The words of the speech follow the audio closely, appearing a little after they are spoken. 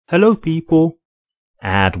Hello people,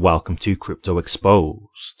 and welcome to Crypto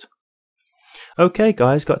Exposed. Okay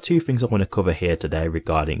guys, got two things I want to cover here today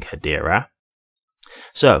regarding Hedera.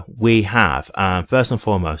 So we have, first and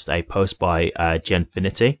foremost, a post by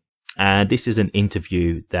Genfinity, and this is an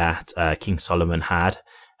interview that King Solomon had,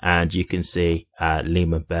 and you can see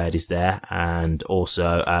Leemon Baird is there, and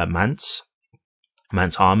also Mance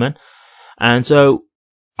Harmon. And so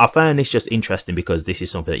I found this just interesting because this is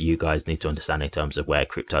something that you guys need to understand in terms of where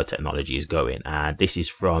crypto technology is going. And this is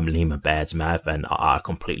from Leemon Baird's mouth, and I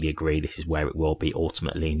completely agree. This is where it will be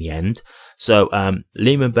ultimately in the end. So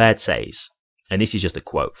Leemon Baird says, and this is just a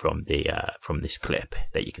quote from this clip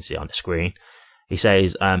that you can see on the screen. He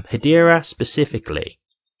says, Hedera specifically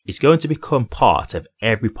is going to become part of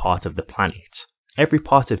every part of the planet, every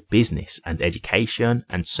part of business and education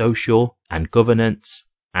and social and governance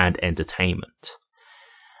and entertainment.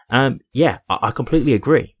 Yeah, I completely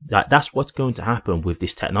agree. That's what's going to happen with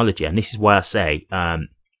this technology. And this is why I say,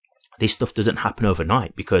 this stuff doesn't happen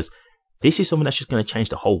overnight, because this is something that's just going to change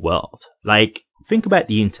the whole world. Like, think about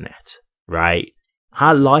the internet, right?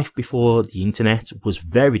 Our life before the internet was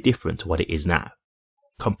very different to what it is now.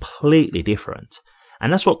 Completely different.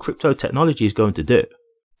 And that's what crypto technology is going to do.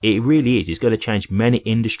 It really is. It's going to change many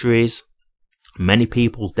industries, many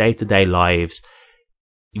people's day-to-day lives.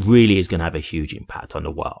 It really is going to have a huge impact on the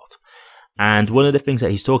world. And one of the things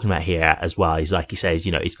that he's talking about here as well is, like he says,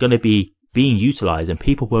 you know, it's going to be being utilized and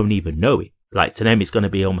people won't even know it. Like, to them, it's going to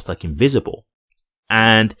be almost like invisible.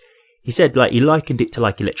 And he said, like, he likened it to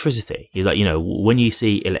like electricity. He's like, you know, when you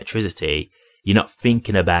see electricity, you're not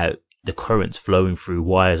thinking about the currents flowing through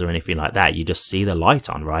wires or anything like that. You just see the light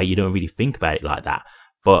on, right? You don't really think about it like that.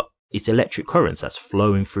 But it's electric currents that's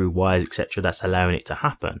flowing through wires, etc., that's allowing it to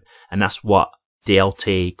happen. And that's what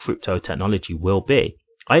DLT crypto technology will be.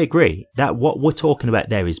 I agree that what we're talking about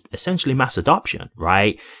there is essentially mass adoption,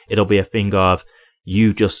 right? It'll be a thing of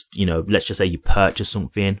you just, you know, let's just say you purchase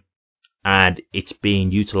something and it's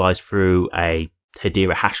being utilized through a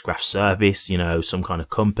Hedera hashgraph service, you know, some kind of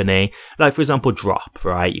company, like for example Drop,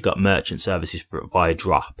 right? You got merchant services via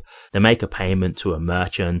Drop. They make a payment to a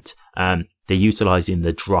merchant, they're utilizing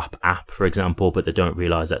the Drop app, for example, but they don't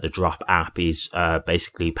realize that the Drop app is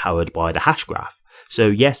basically powered by the hashgraph. So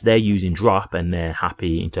yes, they're using Drop and they're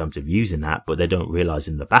happy in terms of using that, but they don't realize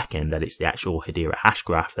in the back end that it's the actual Hedera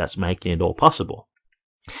hashgraph that's making it all possible.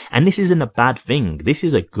 And this isn't a bad thing. This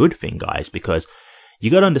is a good thing, guys, because you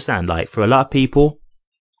got to understand, like, for a lot of people,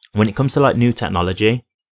 when it comes to like new technology,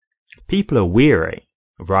 people are weary,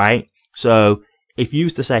 right? So if you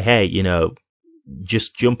used to say, hey, you know,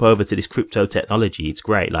 just jump over to this crypto technology, it's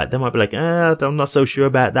great. Like, they might be like, I'm not so sure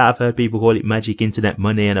about that. I've heard people call it magic internet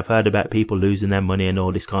money, and I've heard about people losing their money and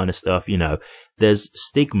all this kind of stuff. You know, there's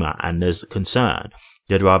stigma and there's concern.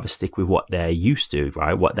 They'd rather stick with what they're used to,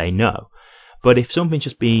 right? What they know. But if something's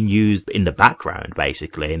just being used in the background,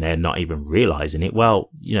 basically, and they're not even realizing it,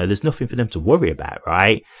 well, you know, there's nothing for them to worry about,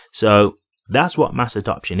 right? So that's what mass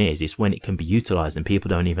adoption is. It's when it can be utilized and people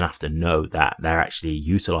don't even have to know that they're actually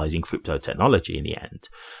utilizing crypto technology in the end.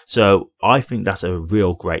 So I think that's a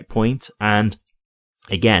real great point. And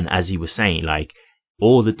again, as he was saying, like,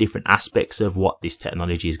 all the different aspects of what this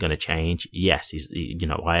technology is going to change, yes, you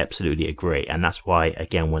know, I absolutely agree. And that's why,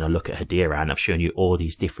 again, when I look at Hedera and I've shown you all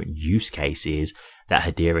these different use cases that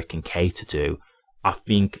Hedera can cater to, I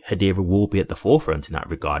think Hedera will be at the forefront in that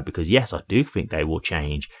regard, because yes, I do think they will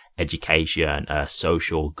change education,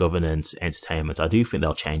 social, governance, entertainment. I do think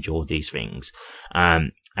they'll change all these things.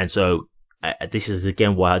 And so this is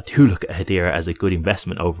again why I do look at Hedera as a good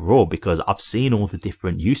investment overall, because I've seen all the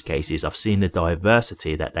different use cases. I've seen the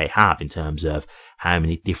diversity that they have in terms of how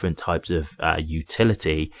many different types of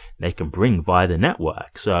utility they can bring via the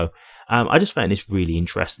network. So I just found this really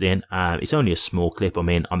interesting. It's only a small clip. I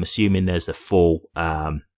mean, I'm assuming there's the full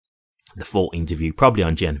interview probably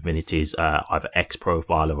on Genfinity's either X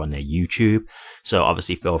profile or on their YouTube. So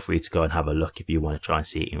obviously feel free to go and have a look if you want to try and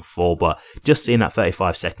see it in full. But just seeing that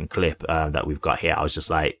 35-second clip that we've got here, I was just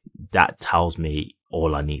like, that tells me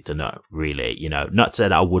all I need to know, really. You know, not to say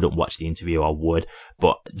that I wouldn't watch the interview, I would,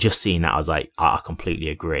 but just seeing that, I was like, I completely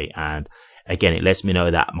agree. And again, it lets me know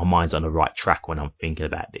that my mind's on the right track when I'm thinking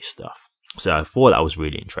about this stuff. So I thought that was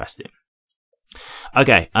really interesting.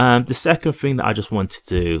 Okay, the second thing that I just wanted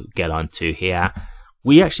to get onto here,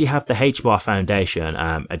 we actually have the HBAR Foundation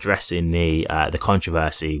addressing the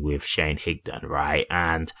controversy with Shane Higdon, right?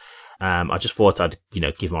 And I just thought I'd, you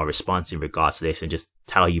know, give my response in regards to this and just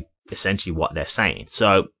tell you essentially what they're saying.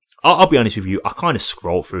 So I'll be honest with you, I kind of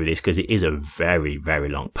scrolled through this because it is a very, very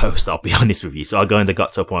long post, I'll be honest with you. So I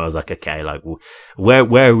got to a point where I was like, okay, like,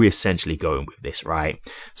 where are we essentially going with this, right?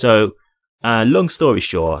 So long story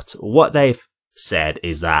short, what they've said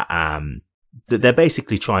is that they're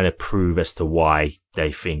basically trying to prove as to why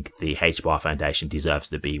they think the HBAR Foundation deserves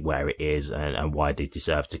to be where it is, and why they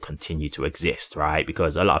deserve to continue to exist, right?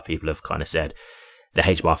 Because a lot of people have kind of said the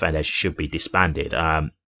HBAR Foundation should be disbanded.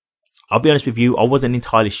 I'll be honest with you, I wasn't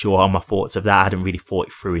entirely sure on my thoughts of that. I hadn't really thought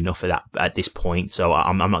it through enough of that at this point, so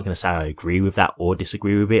I'm not going to say I agree with that or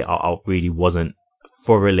disagree with it. I really wasn't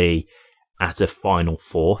thoroughly at a final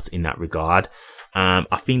thought in that regard.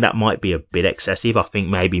 I think that might be a bit excessive. I think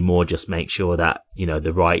maybe more just make sure that, you know,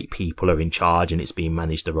 the right people are in charge and it's being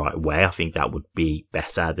managed the right way. I think that would be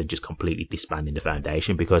better than just completely disbanding the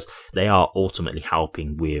foundation, because they are ultimately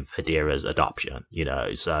helping with Hedera's adoption, you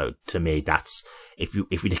know. So to me, that's, if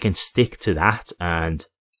they can stick to that and,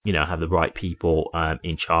 you know, have the right people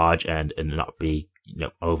in charge and not be, you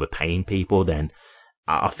know, overpaying people, then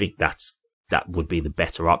I think that would be the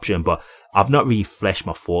better option. But I've not really fleshed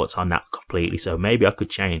my thoughts on that completely, so maybe I could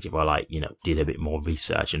change if I, like, you know, did a bit more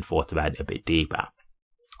research and thought about it a bit deeper.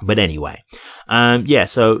 But anyway, yeah,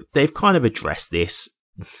 so they've kind of addressed this.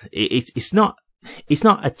 It's not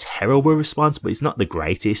a terrible response, but it's not the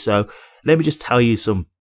greatest. So let me just tell you some,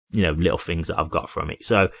 you know, little things that I've got from it.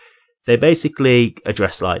 So they basically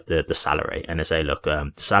address like the salary, and they say, look,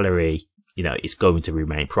 the salary, you know, it's going to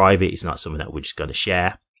remain private. It's not something that we're just going to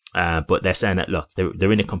share. But they're saying that, look,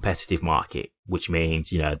 they're in a competitive market, which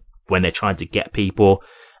means, you know, when they're trying to get people,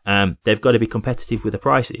 they've got to be competitive with the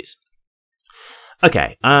prices.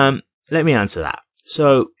 Okay, let me answer that.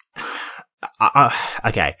 So,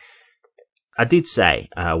 okay, I did say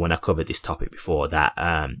when I covered this topic before that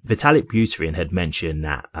Vitalik Buterin had mentioned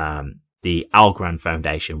that the Algorand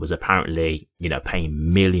Foundation was apparently, you know,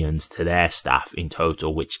 paying millions to their staff in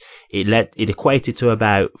total, which it equated to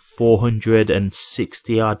about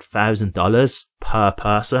 $460,000 per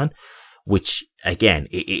person, which again,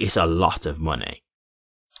 it's a lot of money.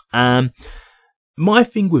 My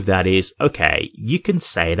thing with that is, okay, you can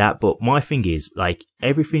say that, but my thing is, like,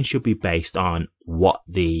 everything should be based on what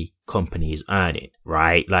the company is earning,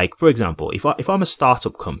 right? Like, for example, if I'm a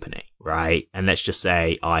startup company, right, and let's just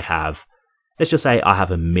say I have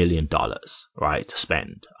 $1 million, right, to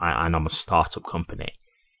spend, and I'm a startup company.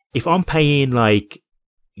 If I'm paying, like,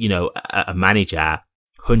 you know, a manager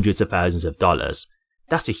hundreds of thousands of dollars,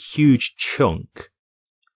 that's a huge chunk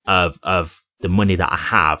of the money that I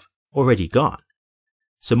have already gone.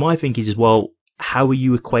 So my thing is, well, how are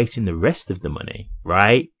you equating the rest of the money,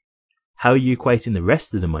 right? How are you equating the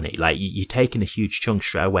rest of the money? Like, you're taking a huge chunk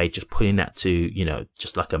straight away, just putting that to, you know,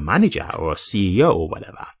 just like a manager or a CEO or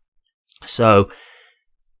whatever. So,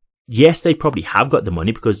 yes, they probably have got the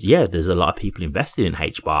money because, yeah, there's a lot of people invested in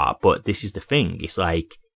HBAR, but this is the thing. It's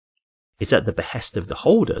like, it's at the behest of the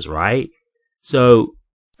holders, right? So,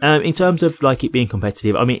 in terms of, like, it being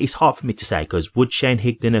competitive, I mean, it's hard for me to say, because would Shane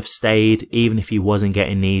Higdon have stayed even if he wasn't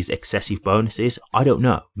getting these excessive bonuses? I don't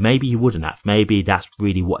know. Maybe he wouldn't have. Maybe that's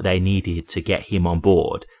really what they needed to get him on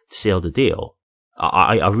board to seal the deal.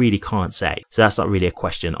 I really can't say. So that's not really a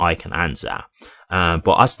question I can answer.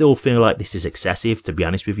 But I still feel like this is excessive, to be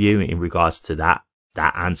honest with you, in regards to that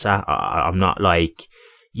answer. I'm not like,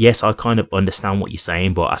 yes, I kind of understand what you're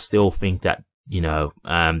saying, but I still think that, you know,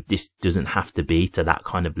 this doesn't have to be to that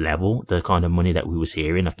kind of level, the kind of money that we was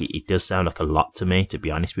hearing. Like, it does sound like a lot to me, to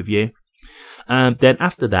be honest with you. Then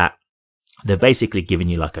after that, they've basically given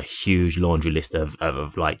you like a huge laundry list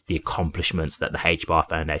of like the accomplishments that the HBAR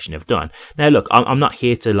Foundation have done. Now, look, I'm not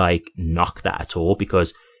here to like knock that at all,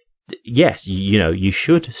 because yes, you know, you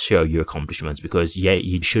should show your accomplishments, because yeah,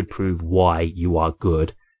 you should prove why you are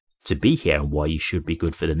good to be here and why you should be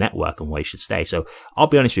good for the network and why you should stay. So I'll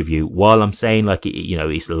be honest with you, while I'm saying like, you know,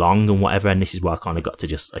 it's long and whatever, and this is why I kind of got to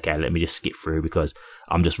just, okay, let me just skip through, because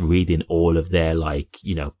I'm just reading all of their, like,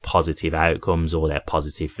 you know, positive outcomes or their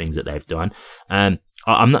positive things that they've done. I'm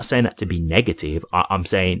not saying that to be negative. I'm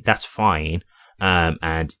saying that's fine.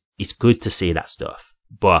 And it's good to see that stuff,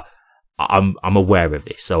 but I'm aware of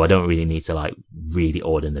this, so I don't really need to like really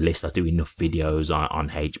order the list. I do enough videos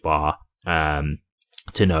on HBAR,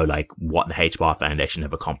 to know like what the HBAR Foundation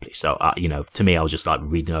have accomplished. So, you know, to me, I was just like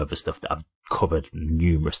reading over stuff that I've covered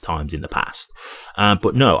numerous times in the past.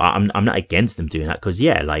 But no, I'm not against them doing that, because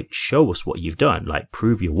yeah, like, show us what you've done, like,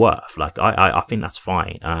 prove your worth. Like, I think that's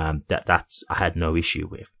fine. That's I had no issue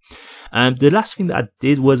with. The last thing that I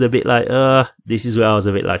did was a bit like, this is where I was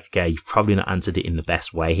a bit like, okay, you've probably not answered it in the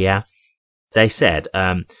best way here. They said,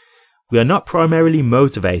 we are not primarily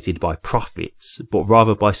motivated by profits, but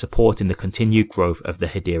rather by supporting the continued growth of the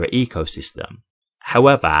Hedera ecosystem.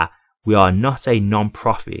 However, we are not a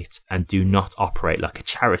non-profit and do not operate like a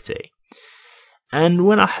charity. And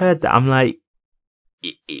when I heard that, I'm like,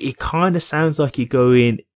 it kind of sounds like you're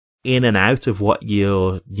going in and out of what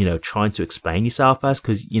you're, trying to explain yourself as,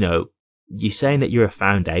 because, you're saying that you're a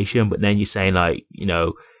foundation, but then you're saying like,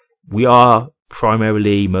 we are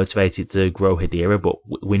primarily motivated to grow Hedera, but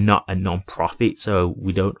we're not a non-profit, so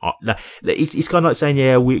we don't. It's kind of like saying,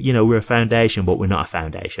 yeah, we're a foundation, but we're not a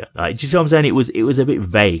foundation. Like, do you see what I'm saying? It was a bit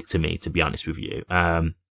vague to me, to be honest with you.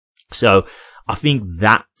 So I think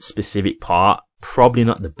that specific part probably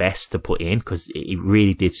not the best to put in, because it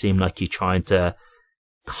really did seem like you're trying to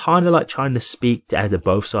speak out of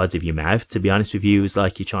both sides of your mouth. To be honest with you, it was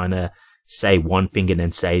like you're trying to say one thing and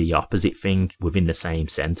then say the opposite thing within the same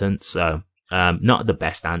sentence. So not the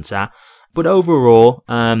best answer. But overall,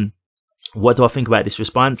 what do I think about this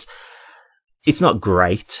response? It's not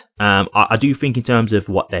great. I do think in terms of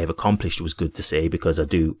what they've accomplished was good to see, because I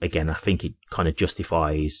think it kind of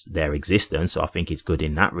justifies their existence. So I think it's good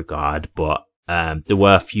in that regard. But there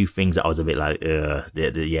were a few things that I was a bit like,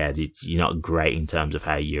 yeah, you're not great in terms of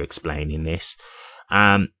how you're explaining this.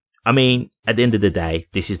 I mean, at the end of the day,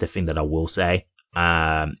 this is the thing that I will say.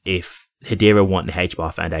 If Hedera want the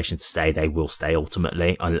HBAR Foundation to stay, they will stay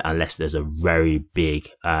ultimately, unless there's a very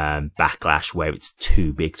big backlash where it's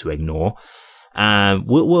too big to ignore.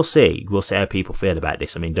 We'll see. We'll see how people feel about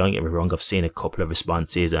this. I mean, don't get me wrong, I've seen a couple of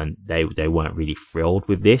responses and they weren't really thrilled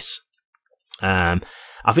with this.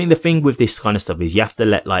 I think the thing with this kind of stuff is you have to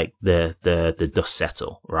let like the dust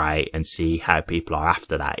settle, right? And see how people are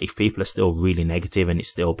after that. If people are still really negative and it's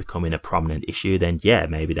still becoming a prominent issue, then yeah,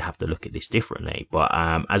 maybe they have to look at this differently. But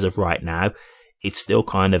as of right now, it's still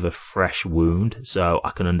kind of a fresh wound. So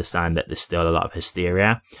I can understand that there's still a lot of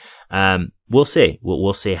hysteria. We'll see.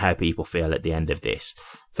 We'll see how people feel at the end of this.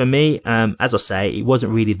 For me, as I say, it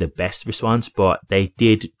wasn't really the best response, but they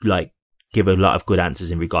did like give a lot of good answers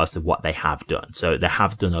in regards to what they have done. So they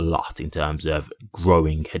have done a lot in terms of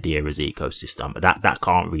growing Hedera's ecosystem. That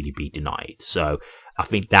can't really be denied. So I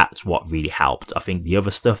think that's what really helped. I think the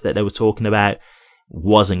other stuff that they were talking about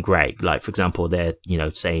wasn't great. Like, for example, they're,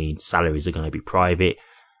 saying salaries are going to be private.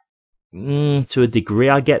 To a degree,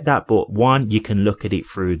 I get that. But one, you can look at it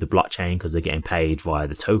through the blockchain because they're getting paid via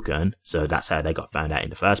the token. So that's how they got found out in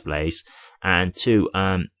the first place. And two,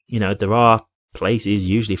 there are places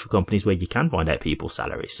usually for companies where you can find out people's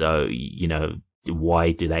salaries. So,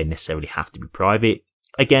 why do they necessarily have to be private?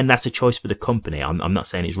 Again, that's a choice for the company. I'm not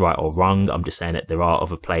saying it's right or wrong. I'm just saying that there are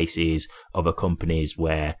other places, other companies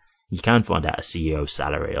where you can find out a CEO's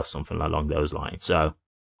salary or something along those lines. So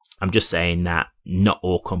I'm just saying that not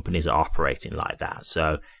all companies are operating like that.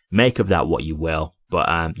 So make of that what you will.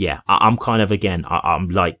 But yeah, I'm kind of, again, I'm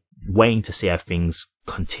like waiting to see how things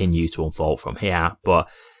continue to unfold from here. But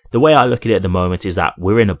the way I look at it at the moment is that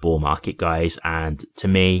we're in a bull market, guys. And to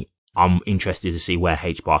me, I'm interested to see where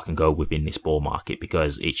HBAR can go within this bull market,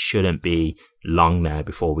 because it shouldn't be long now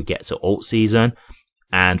before we get to alt season.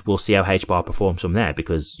 And we'll see how HBAR performs from there,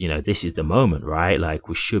 because, this is the moment, right? Like,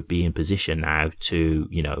 we should be in position now to,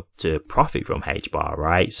 to profit from HBAR,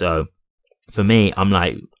 right? So for me, I'm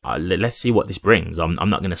like, let's see what this brings. I'm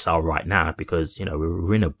not going to sell right now because,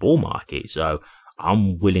 we're in a bull market. So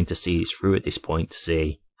I'm willing to see this through at this point to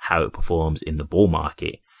see how it performs in the bull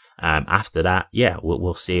market. After that, yeah,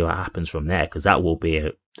 we'll see what happens from there, because that will be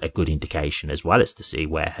a good indication, as well as to see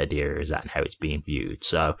where Hedera is at and how it's being viewed.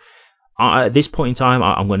 So at this point in time,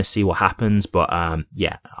 I'm going to see what happens, but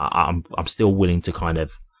yeah, I'm still willing to kind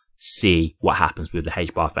of see what happens with the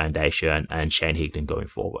HBAR Foundation and Shane Higdon going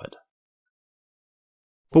forward.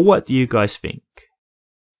 But what do you guys think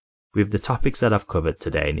with the topics that I've covered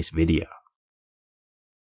today in this video?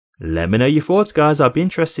 Let me know your thoughts, guys. I'd be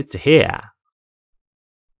interested to hear.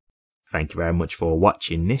 Thank you very much for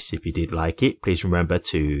watching this. If you did like it, please remember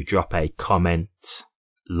to drop a comment,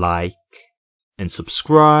 like, and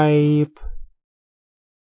subscribe.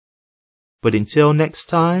 But until next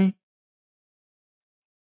time,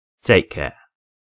 take care.